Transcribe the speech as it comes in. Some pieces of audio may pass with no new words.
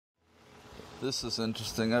This is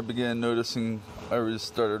interesting. I began noticing I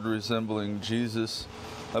started resembling Jesus.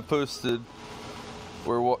 I posted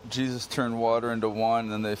where Jesus turned water into wine,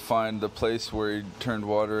 and then they find the place where he turned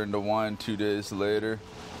water into wine 2 days later.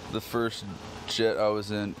 The first jet I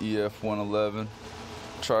was in, EF-111,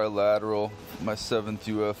 trilateral, my 7th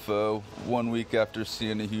UFO, 1 week after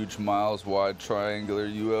seeing a huge miles-wide triangular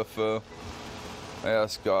UFO. I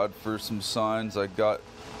asked God for some signs. I got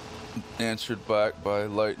answered back by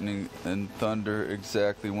lightning and thunder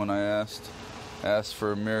exactly when I asked. Asked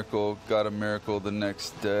for a miracle, got a miracle the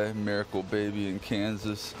next day. Miracle baby in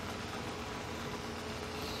Kansas.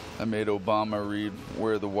 I made Obama read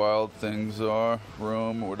Where the Wild Things Are,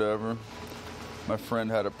 Rome, or whatever. My friend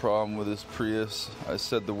had a problem with his Prius. I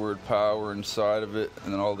said the word power inside of it,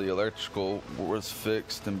 and then all the electrical was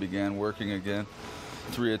fixed and began working again.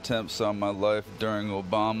 3 attempts on my life during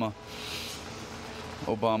Obama.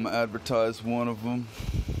 Obama advertised one of them.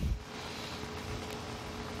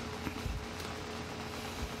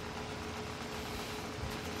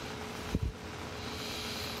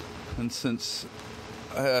 And since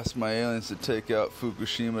I asked my aliens to take out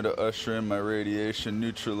Fukushima to usher in my radiation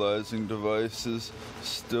neutralizing devices,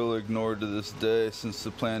 still ignored to this day, since the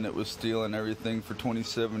planet was stealing everything for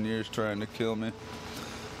 27 years trying to kill me.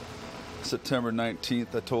 September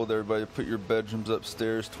 19th, I told everybody to put your bedrooms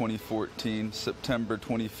upstairs, 2014. September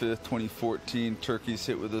 25th, 2014, Turkey's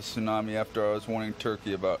hit with a tsunami after I was warning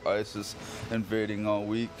Turkey about ISIS invading all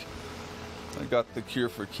week. I got the cure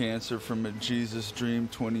for cancer from a Jesus dream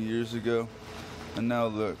 20 years ago. And now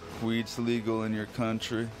look, weed's legal in your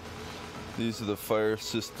country. These are the fire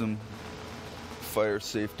safety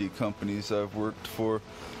companies I've worked for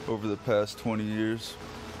over the past 20 years.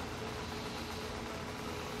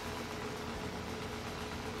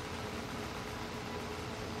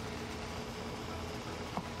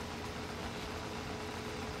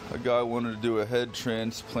 A guy wanted to do a head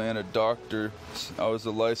transplant, a doctor. I was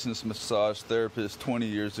a licensed massage therapist 20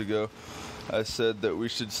 years ago. I said that we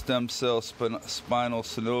should stem cell spinal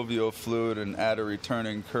synovial fluid and add a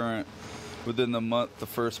returning current. Within the month, the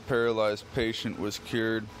first paralyzed patient was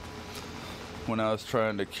cured. When I was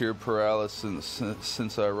trying to cure paralysis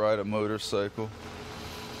since I ride a motorcycle.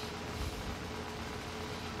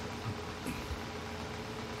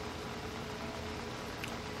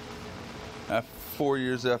 4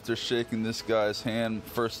 years after shaking this guy's hand,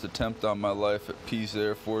 first attempt on my life at Pease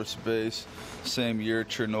Air Force Base, same year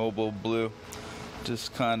Chernobyl blew,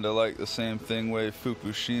 just kinda like the same thing way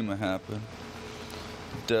Fukushima happened.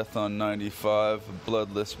 Death on 95, a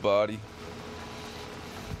bloodless body.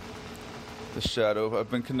 The shadow,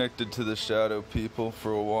 I've been connected to the shadow people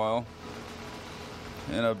for a while,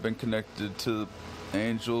 and I've been connected to the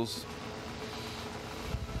angels,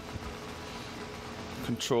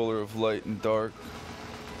 controller of light and dark.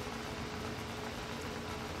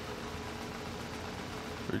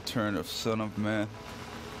 Return of Son of Man.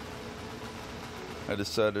 I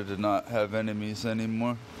decided to not have enemies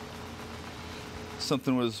anymore.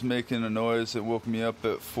 Something was making a noise. It woke me up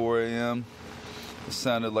at 4 a.m. It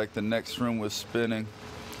sounded like the next room was spinning.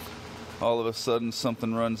 All of a sudden,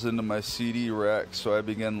 something runs into my CD rack, so I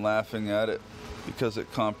began laughing at it because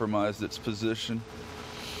it compromised its position.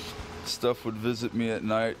 Stuff would visit me at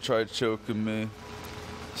night, try choking me,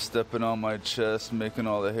 stepping on my chest, making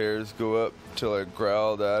all the hairs go up till I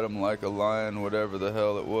growled at him like a lion, whatever the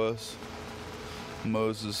hell it was.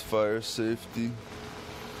 Moses fire safety.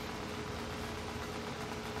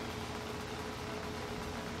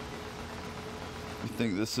 You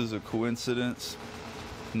think this is a coincidence?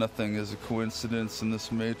 Nothing is a coincidence in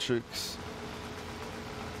this matrix.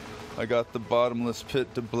 I got the bottomless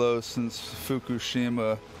pit to blow since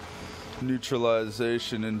Fukushima.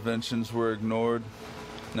 Neutralization inventions were ignored.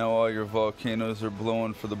 Now all your volcanoes are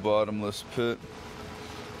blowing for the bottomless pit.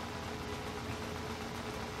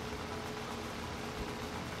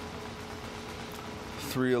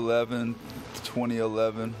 (3/11,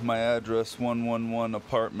 2011). My address 111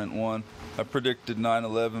 apartment 1. I predicted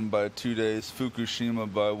 9/11 by 2 days, Fukushima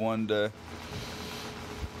by 1 day.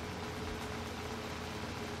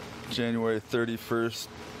 January 31st,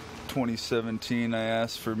 2017, I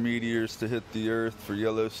asked for meteors to hit the Earth, for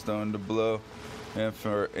Yellowstone to blow, and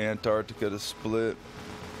for Antarctica to split.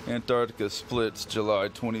 Antarctica splits July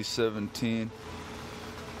 2017.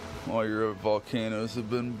 All your volcanoes have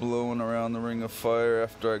been blowing around the Ring of Fire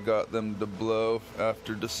after I got them to blow.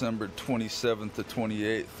 After December 27th to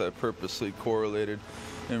 28th, I purposely correlated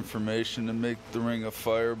information to make the Ring of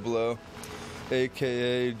Fire blow.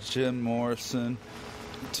 AKA Jim Morrison,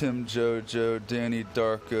 Tim Jojo, Danny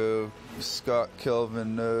Darko, Scott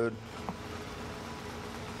Kelvin Node.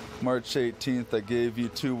 March 18th, I gave you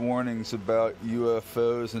 2 warnings about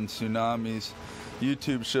UFOs and tsunamis.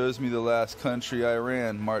 YouTube shows me the last country,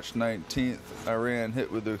 Iran. March 19th, Iran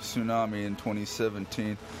hit with a tsunami in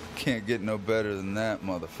 2017. Can't get no better than that,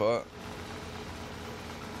 motherfucker.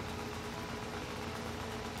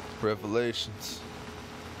 Revelations.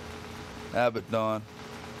 Abaddon.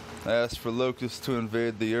 I asked for locusts to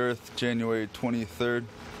invade the earth January 23rd.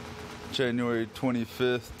 January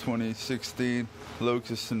 25th, 2016,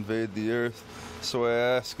 locusts invade the earth. So I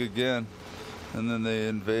ask again, and then they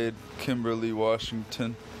invade Kimberly,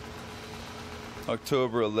 Washington.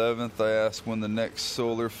 October 11th, I ask when the next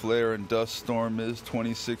solar flare and dust storm is,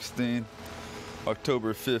 2016.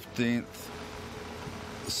 October 15th,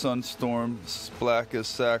 sunstorm, black as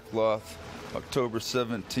sackcloth. October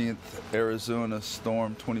 17th, Arizona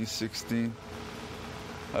storm, 2016.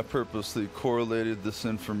 I purposely correlated this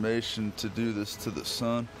information to do this to the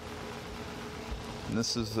sun. And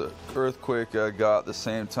this is the earthquake I got the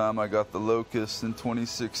same time I got the locust in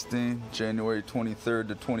 2016, January 23rd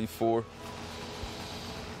to 24.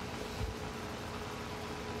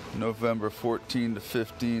 November 14 to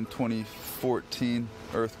 15, 2014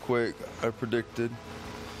 earthquake I predicted.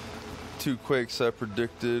 2 quakes I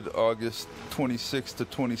predicted, August 26 to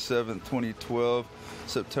 27, 2012,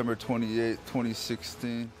 September 28,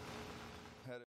 2016.